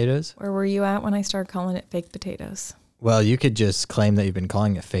potatoes. Where were you at when I started calling it fake potatoes? Well, you could just claim that you've been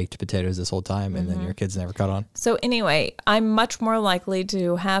calling it faked potatoes this whole time, and then your kids never caught on. So anyway, I'm much more likely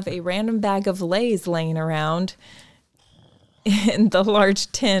to have a random bag of Lay's laying around in the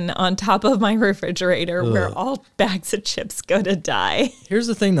large tin on top of my refrigerator where all bags of chips go to die. Here's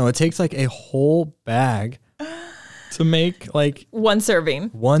the thing, though. It takes like a whole bag to make like one serving.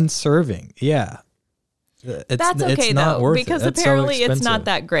 One serving. Yeah. That's okay though, because apparently it's not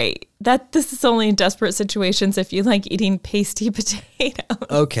that great. This is only in desperate situations if you like eating pasty potatoes.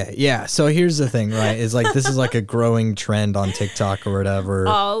 Okay, yeah. So here's the thing, right? Is like this is like a growing trend on TikTok or whatever.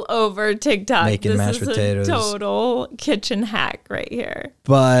 All over TikTok. Making mashed potatoes. A total kitchen hack right here.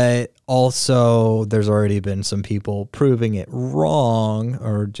 But also, there's already been some people proving it wrong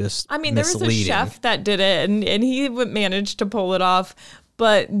or just misleading. There was a chef that did it, and he managed to pull it off.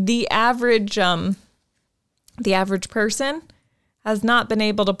 But the average person has not been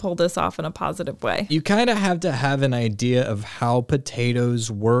able to pull this off in a positive way. You kind of have to have an idea of how potatoes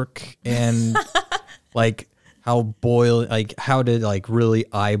work and like how to like really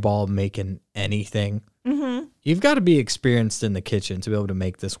eyeball making anything. Mm-hmm. You've got to be experienced in the kitchen to be able to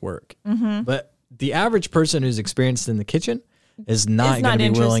make this work. Mm-hmm. But the average person who's experienced in the kitchen is not going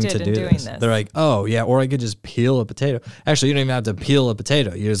to be willing to do this. They're like, oh yeah, or I could just peel a potato. Actually, you don't even have to peel a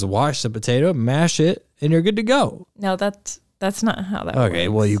potato. You just wash the potato, mash it, and you're good to go. No, that's not how that works. Okay,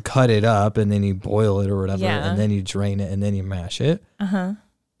 well you cut it up and then you boil it or whatever, yeah. And then you drain it and then you mash it.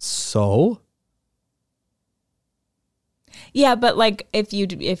 So? Yeah, but like if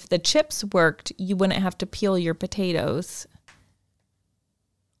the chips worked, you wouldn't have to peel your potatoes,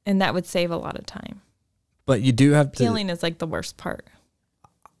 and that would save a lot of time. But you do have to. Peeling is like the worst part.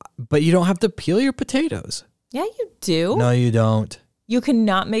 But you don't have to peel your potatoes. Yeah, you do. No, you don't. You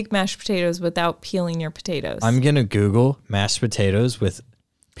cannot make mashed potatoes without peeling your potatoes. I'm going to Google mashed potatoes with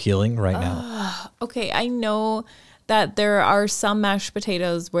peeling right now. Okay, I know that there are some mashed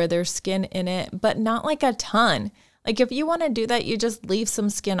potatoes where there's skin in it, but not like a ton. Like if you want to do that, you just leave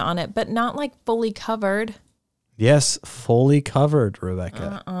some skin on it, but not like fully covered. Yes, fully covered,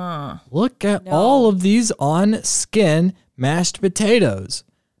 Rebecca. Look at all of these on skin mashed potatoes.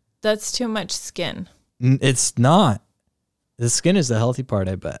 That's too much skin. It's not. The skin is the healthy part,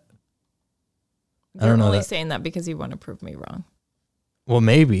 I bet. I don't know. You're only saying that because you want to prove me wrong. Well,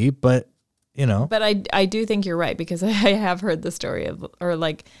 maybe, but you know. But I do think you're right because I have heard the story of, or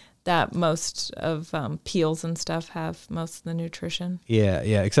like that most of peels and stuff have most of the nutrition. Yeah,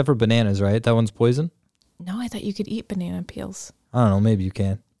 except for bananas, right? That one's poison? No, I thought you could eat banana peels. I don't know. Maybe you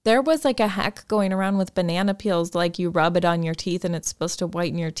can. There was like a hack going around with banana peels, like you rub it on your teeth and it's supposed to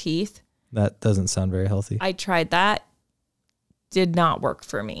whiten your teeth. That doesn't sound very healthy. I tried that. Did not work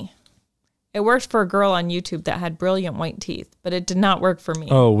for me. It worked for a girl on YouTube that had brilliant white teeth, but it did not work for me.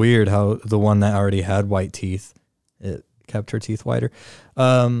 Oh, weird how the one that already had white teeth, it kept her teeth whiter.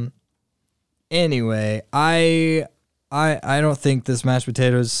 Anyway, I don't think this mashed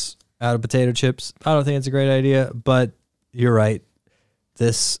potatoes out of potato chips, I don't think it's a great idea, but you're right.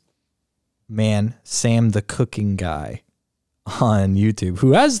 This man, Sam the Cooking Guy on YouTube,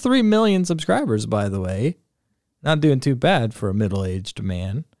 who has 3 million subscribers, by the way, not doing too bad for a middle-aged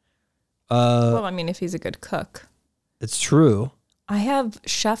man. Well, I mean, if he's a good cook. It's true. I have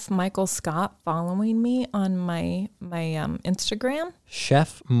Chef Michael Scott following me on my Instagram.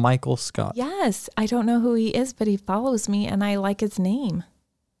 Chef Michael Scott. Yes. I don't know who he is, but he follows me and I like his name.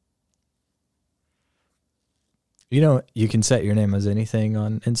 You know, you can set your name as anything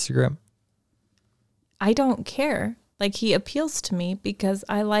on Instagram. I don't care. Like, he appeals to me because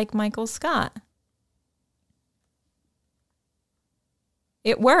I like Michael Scott.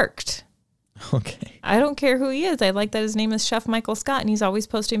 It worked. Okay. I don't care who he is. I like that his name is Chef Michael Scott and he's always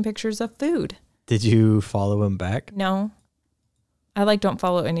posting pictures of food. Did you follow him back? No. I don't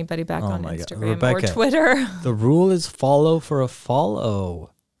follow anybody back on my God. Instagram Rebecca, or Twitter. The rule is follow for a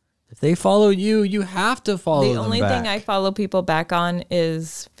follow. If they follow you, you have to follow them The only back. thing I follow people back on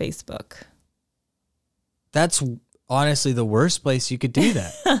is Facebook. That's honestly the worst place you could do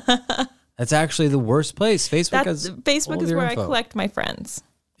that. That's actually the worst place. Facebook is Facebook is where I collect my friends.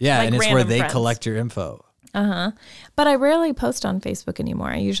 Yeah, like and it's where random they friends. collect your info. But I rarely post on Facebook anymore.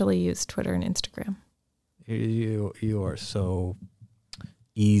 I usually use Twitter and Instagram. You are so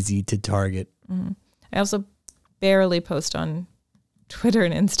easy to target. I also barely post on Twitter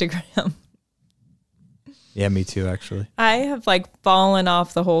and Instagram. Yeah, me too, actually. I have fallen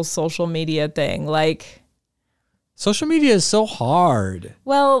off the whole social media thing. Social media is so hard.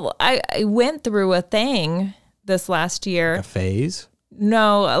 Well, I went through a thing this last year. A phase?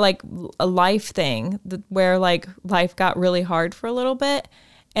 No, a life thing where life got really hard for a little bit.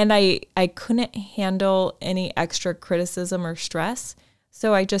 And I couldn't handle any extra criticism or stress.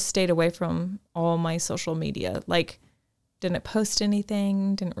 So I just stayed away from all my social media. Didn't post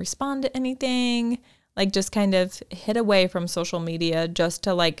anything, didn't respond to anything. Just kind of hid away from social media just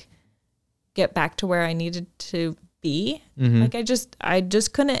to get back to where I needed to be. I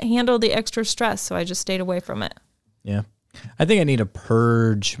just couldn't handle the extra stress. So I just stayed away from it. Yeah. I think I need to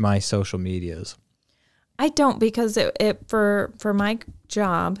purge my social medias. I don't, because for my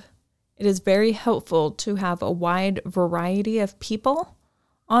job, it is very helpful to have a wide variety of people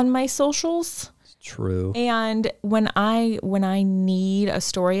on my socials. It's true. And when I need a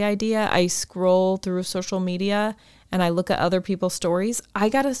story idea, I scroll through social media and I look at other people's stories. I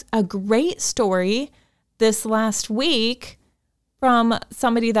got a great story this last week from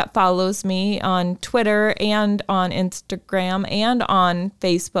somebody that follows me on Twitter and on Instagram and on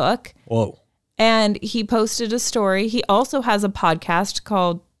Facebook. Whoa. And he posted a story. He also has a podcast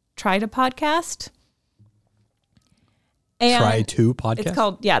called Try to Podcast. And Try to Podcast? It's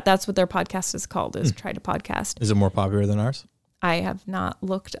called, that's what their podcast is called, is Try to Podcast. Is it more popular than ours? I have not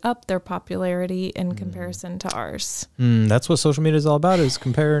looked up their popularity in comparison to ours. That's what social media is all about, is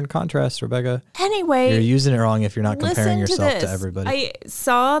compare and contrast, Rebecca. Anyway. You're using it wrong if you're not comparing yourself to this. everybody. I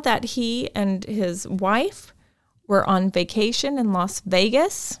saw that he and his wife were on vacation in Las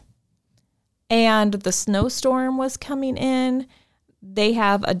Vegas, and the snowstorm was coming in. They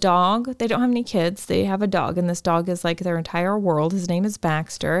have a dog. They don't have any kids. They have a dog, and this dog is their entire world. His name is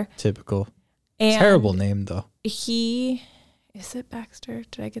Baxter. Typical. And terrible name, though. Is it Baxter?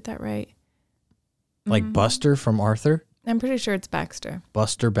 Did I get that right? Buster from Arthur? I'm pretty sure it's Baxter.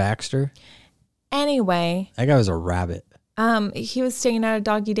 Buster Baxter? Anyway. That guy was a rabbit. He was staying at a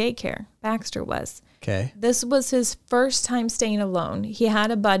doggy daycare. Baxter was. Okay. This was his first time staying alone. He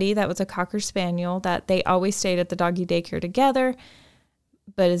had a buddy that was a Cocker Spaniel that they always stayed at the doggy daycare together,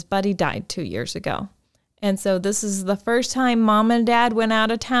 but his buddy died 2 years ago. And so this is the first time Mom and Dad went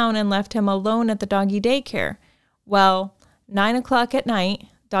out of town and left him alone at the doggy daycare. Well, 9:00 at night,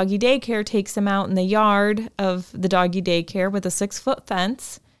 doggy daycare takes him out in the yard of the doggy daycare with a 6-foot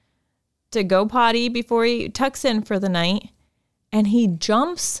fence to go potty before he tucks in for the night. And he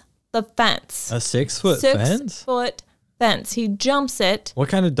jumps the fence. A 6-foot fence? 6-foot fence. He jumps it. What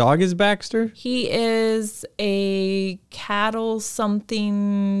kind of dog is Baxter? He is a cattle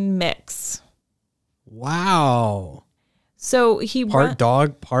something mix. Wow. So he part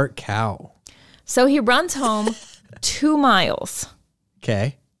dog, part cow. So he runs home 2 miles.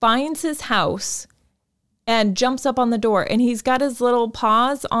 Okay. Finds his house and jumps up on the door. And he's got his little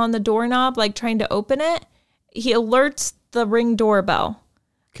paws on the doorknob, trying to open it. He alerts the Ring doorbell.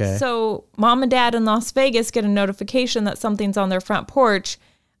 Okay. So Mom and Dad in Las Vegas get a notification that something's on their front porch,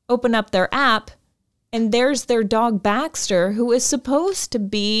 open up their app, and there's their dog Baxter, who is supposed to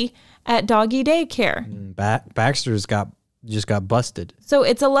be at doggy daycare. Baxter's just got busted. So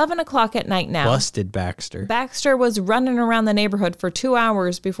it's 11:00 at night now. Busted Baxter. Baxter was running around the neighborhood for 2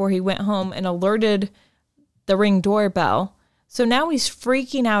 hours before he went home and alerted the Ring doorbell. So now he's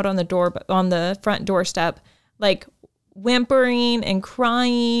freaking out on the front doorstep, whimpering and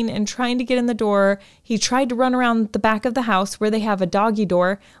crying and trying to get in the door. He tried to run around the back of the house where they have a doggy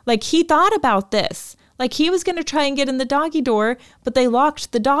door. He thought about this. He was going to try and get in the doggy door, but they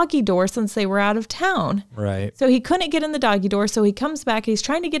locked the doggy door since they were out of town. Right. So he couldn't get in the doggy door. So he comes back. He's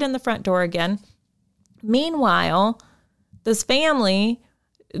trying to get in the front door again. Meanwhile, this family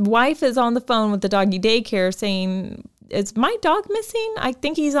wife is on the phone with the doggy daycare saying, is my dog missing? I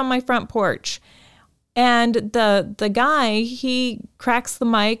think he's on my front porch. And the guy, he cracks the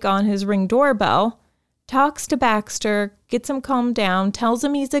mic on his Ring doorbell, talks to Baxter, gets him calmed down, tells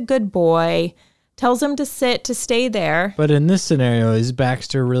him he's a good boy, tells him to stay there. But in this scenario, is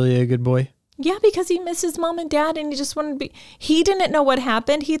Baxter really a good boy? Yeah, because he misses mom and dad and he just wanted to be, he didn't know what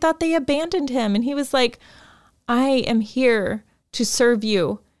happened. He thought they abandoned him and he was like, I am here to serve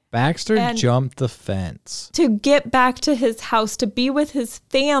you. Baxter And- jumped the fence. To get back to his house, to be with his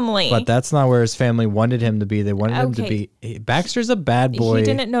family. But that's not where his family wanted him to be. They wanted him to Okay. be. Baxter's a bad boy. He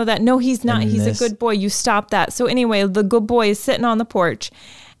didn't know that. No, he's not. in He's this- a good boy. You stop that. So anyway, the good boy is sitting on the porch.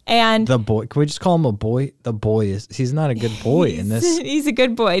 And The boy. Can we just call him a boy? The boy is. He's not a good boy in this. he's a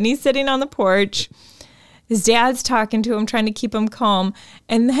good boy. And he's sitting on the porch. His dad's talking to him, trying to keep him calm.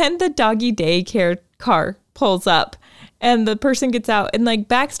 And then the doggy daycare car pulls up. And the person gets out. And like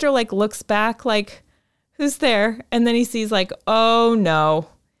Baxter like looks back like, who's there? And then he sees like, oh no,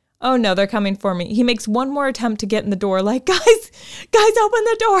 they're coming for me. He makes one more attempt to get in the door. Like, guys, open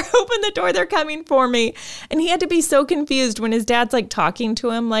the door. They're coming for me. And he had to be so confused when his dad's like talking to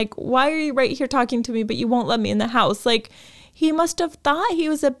him. Like, why are you right here talking to me, but you won't let me in the house? Like, he must have thought he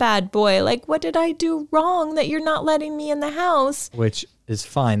was a bad boy. Like, what did I do wrong that you're not letting me in the house? Which is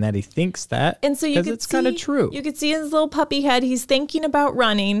fine that he thinks that. And so you because could it's kind of true. You could see his little puppy head. He's thinking about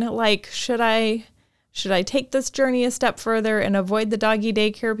running. Like, should I take this journey a step further and avoid the doggy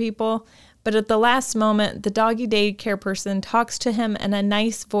daycare people? But at the last moment, the doggy daycare person talks to him in a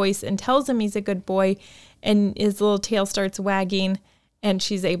nice voice and tells him he's a good boy, and his little tail starts wagging, and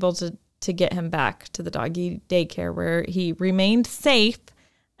she's able to get him back to the doggy daycare where he remained safe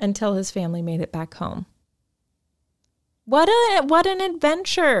until his family made it back home. What an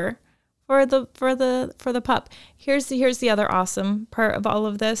adventure for the pup. Here's the other awesome part of all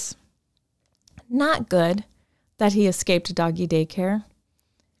of this. Not good that he escaped doggy daycare.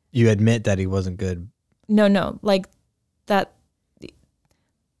 You admit that he wasn't good. No, like that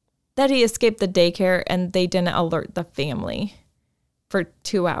he escaped the daycare and they didn't alert the family for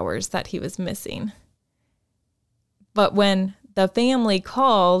 2 hours that he was missing. But when the family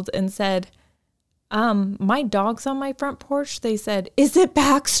called and said, my dog's on my front porch, they said, is it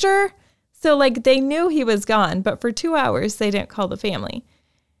Baxter? So like they knew he was gone, but for 2 hours they didn't call the family.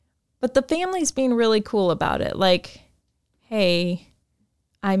 But the family's being really cool about it. Like, hey,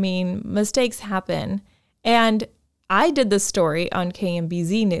 I mean, mistakes happen. And I did this story on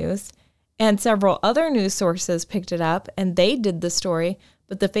KMBZ News, and several other news sources picked it up, and they did the story,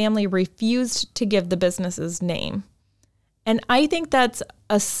 but the family refused to give the business's name. And I think that's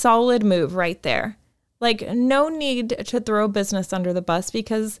a solid move right there. Like, no need to throw business under the bus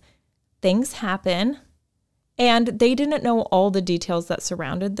because things happen. And they didn't know all the details that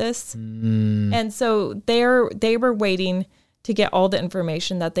surrounded this. And so they were waiting to get all the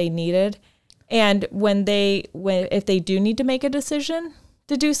information that they needed. And if they do need to make a decision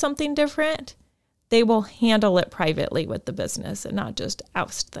to do something different, they will handle it privately with the business and not just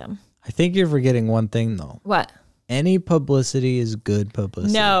oust them. I think you're forgetting one thing, though. What? Any publicity is good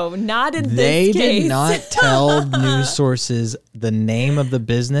publicity. No, not in They this case. did not tell news sources the name of the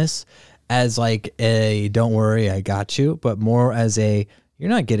business as like a "don't worry, I got you," but more as a "you're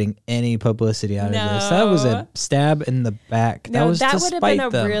not getting any publicity out of this." That was a stab in the back. No, that was that to would have spite been a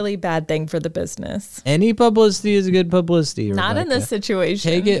them. really bad thing for the business. Any publicity is good publicity. Not in Rebecca. this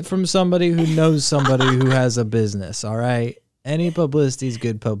situation. Take it from somebody who knows somebody who has a business. All right. Any publicity is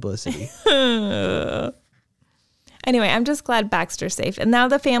good publicity. Anyway, I'm just glad Baxter's safe. And now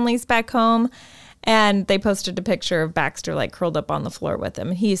the family's back home, and they posted a picture of Baxter like curled up on the floor with him.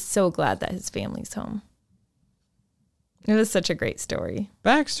 And he's so glad that his family's home. It was such a great story.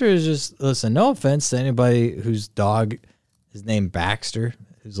 Baxter is just, listen, no offense to anybody whose dog is named Baxter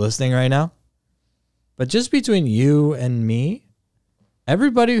who's listening right now. But just between you and me,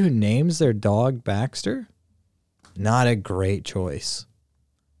 everybody who names their dog Baxter, not a great choice.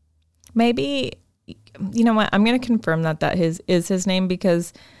 Maybe, you know what? I'm going to confirm that is his name,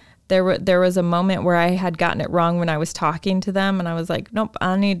 because there was a moment where I had gotten it wrong when I was talking to them, and I was like, nope,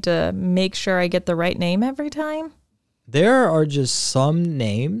 I need to make sure I get the right name every time. There are just some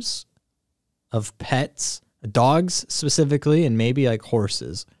names of pets, dogs specifically, and maybe like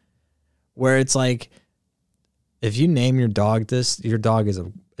horses, where it's like, if you name your dog this, your dog is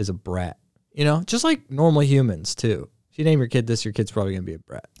a brat. You know, just like normal humans too. If you name your kid this, your kid's probably gonna be a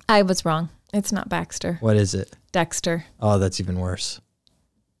brat. I was wrong. It's not Baxter. What is it? Dexter. Oh, that's even worse.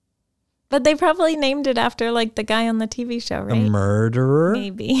 But they probably named it after like the guy on the TV show, right? A murderer?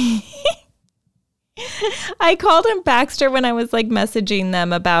 Maybe. I called him Baxter when I was like messaging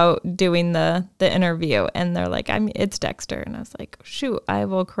them about doing the interview, and they're like, it's Dexter. And I was like, shoot, I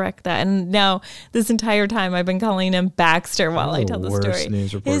will correct that. And now this entire time I've been calling him Baxter while I tell the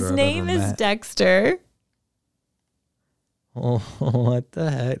story. His name is Dexter. Oh, what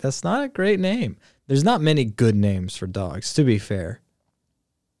the heck? That's not a great name. There's not many good names for dogs, to be fair.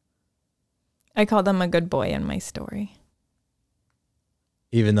 I called him a good boy in my story.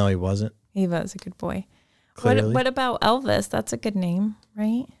 Even though he wasn't? He was a good boy. Clearly. What about Elvis? That's a good name,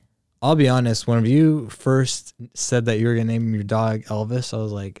 right? I'll be honest. When you first said that you were going to name your dog Elvis, I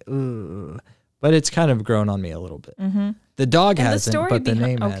was like, ooh. But it's kind of grown on me a little bit. Mm-hmm. The dog hasn't, but the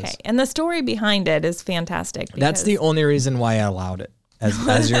name has. Okay, and the story behind it is fantastic. That's the only reason why I allowed it.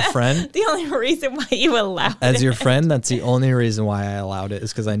 As your friend? The only reason why you allowed it. As your friend, that's the only reason why I allowed it,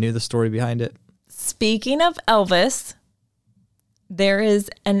 is because I knew the story behind it. Speaking of Elvis, there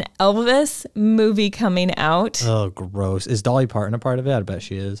is an Elvis movie coming out. Oh, gross. Is Dolly Parton a part of it? I bet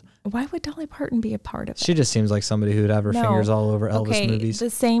she is. Why would Dolly Parton be a part of it? She just seems like somebody who'd have her fingers all over Elvis movies.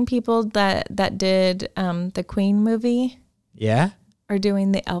 The same people that did the Queen movie. Yeah? Are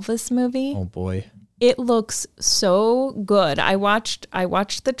doing the Elvis movie. Oh, boy. It looks so good. I watched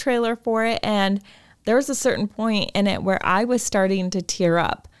the trailer for it, and there was a certain point in it where I was starting to tear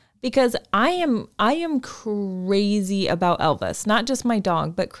up because I am crazy about Elvis. Not just my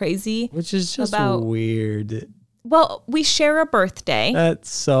dog, but crazy. Which is just weird. Well, we share a birthday. That's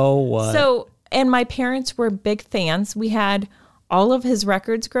so what? So, and my parents were big fans. We had all of his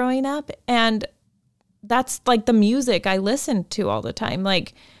records growing up, and that's like the music I listened to all the time.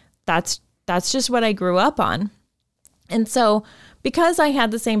 Like that's just what I grew up on. And so because I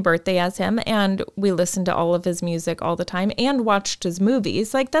had the same birthday as him and we listened to all of his music all the time and watched his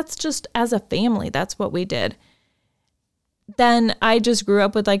movies, like that's just as a family, that's what we did. Then I just grew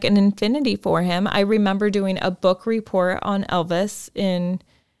up with like an infinity for him. I remember doing a book report on Elvis in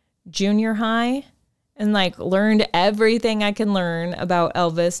junior high and like learned everything I can learn about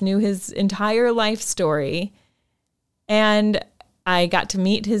Elvis, knew his entire life story. And I got to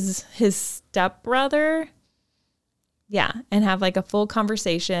meet his stepbrother. Yeah. And have like a full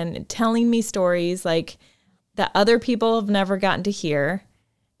conversation telling me stories like that other people have never gotten to hear.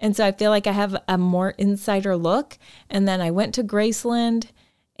 And so I feel like I have a more insider look. And then I went to Graceland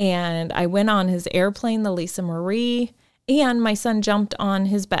and I went on his airplane, the Lisa Marie, and my son jumped on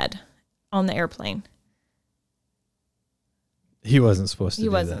his bed on the airplane. He wasn't supposed to do that.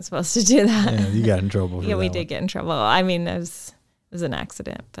 He wasn't supposed to do that. Yeah, you got in trouble for that. Yeah, we did get in trouble. I mean, it was an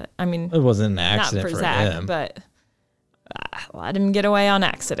accident, but I mean, it wasn't an accident not for Zach, him. But let him get away on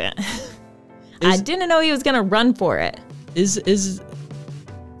accident. I didn't know he was gonna run for it.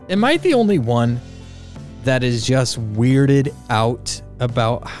 Am I the only one that is just weirded out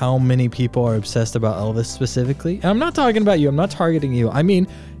about how many people are obsessed about Elvis specifically? And I'm not talking about you. I'm not targeting you. I mean,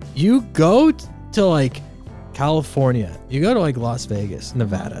 you go to like California, you go to like Las Vegas,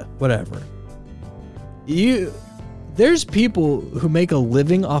 Nevada, whatever. There's people who make a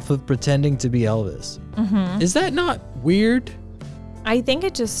living off of pretending to be Elvis. Mm-hmm. Is that not weird? I think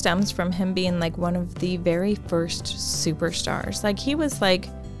it just stems from him being like one of the very first superstars. Like he was like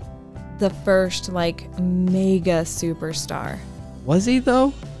the first like mega superstar. Was he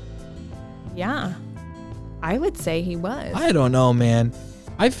though? Yeah. I would say he was. I don't know, man.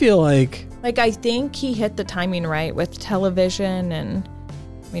 I feel like I think he hit the timing right with television, and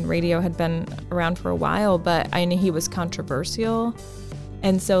I mean radio had been around for a while, but I knew he was controversial.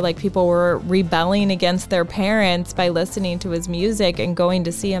 And so like people were rebelling against their parents by listening to his music and going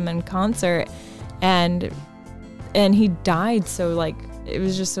to see him in concert, and he died. So like it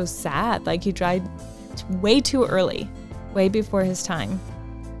was just so sad. Like he died way too early, way before his time.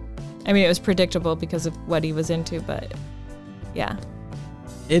 I mean, it was predictable because of what he was into, but yeah.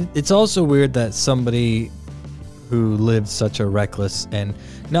 It's also weird that somebody who lived such a reckless and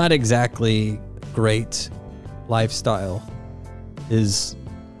not exactly great lifestyle is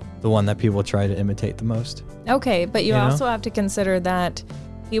the one that people try to imitate the most. Okay, but you also have to consider that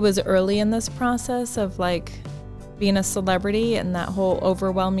he was early in this process of like being a celebrity and that whole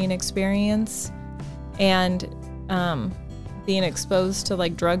overwhelming experience, and being exposed to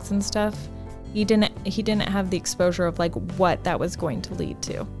like drugs and stuff. He didn't have the exposure of like what that was going to lead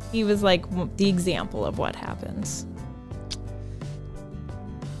to. He was like the example of what happens.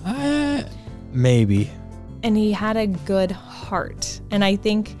 Maybe. And he had a good heart. And I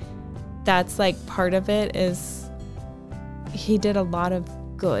think that's like part of it is he did a lot of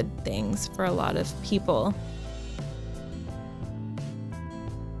good things for a lot of people.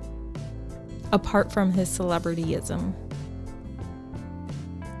 Apart from his celebrityism.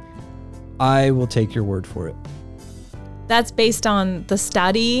 I will take your word for it. That's based on the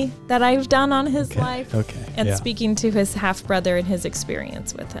study that I've done on his life. Okay. And yeah. speaking to his half-brother and his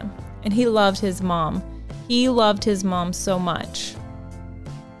experience with him. And he loved his mom. He loved his mom so much.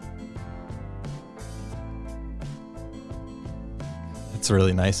 It's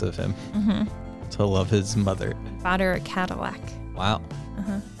really nice of him to love his mother. Bought her a Cadillac. Wow.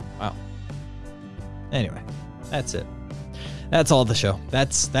 Wow. Anyway, that's it. That's all the show.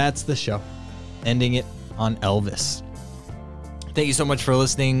 That's the show. Ending it on Elvis. Thank you so much for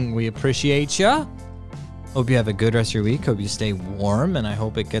listening. We appreciate ya. Hope you have a good rest of your week. Hope you stay warm, and I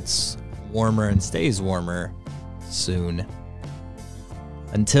hope it gets warmer and stays warmer soon.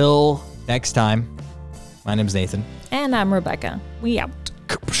 Until next time, my name's Nathan. And I'm Rebecca. We out.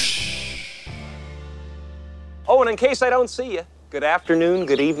 Oh, and in case I don't see you, good afternoon,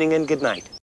 good evening, and good night.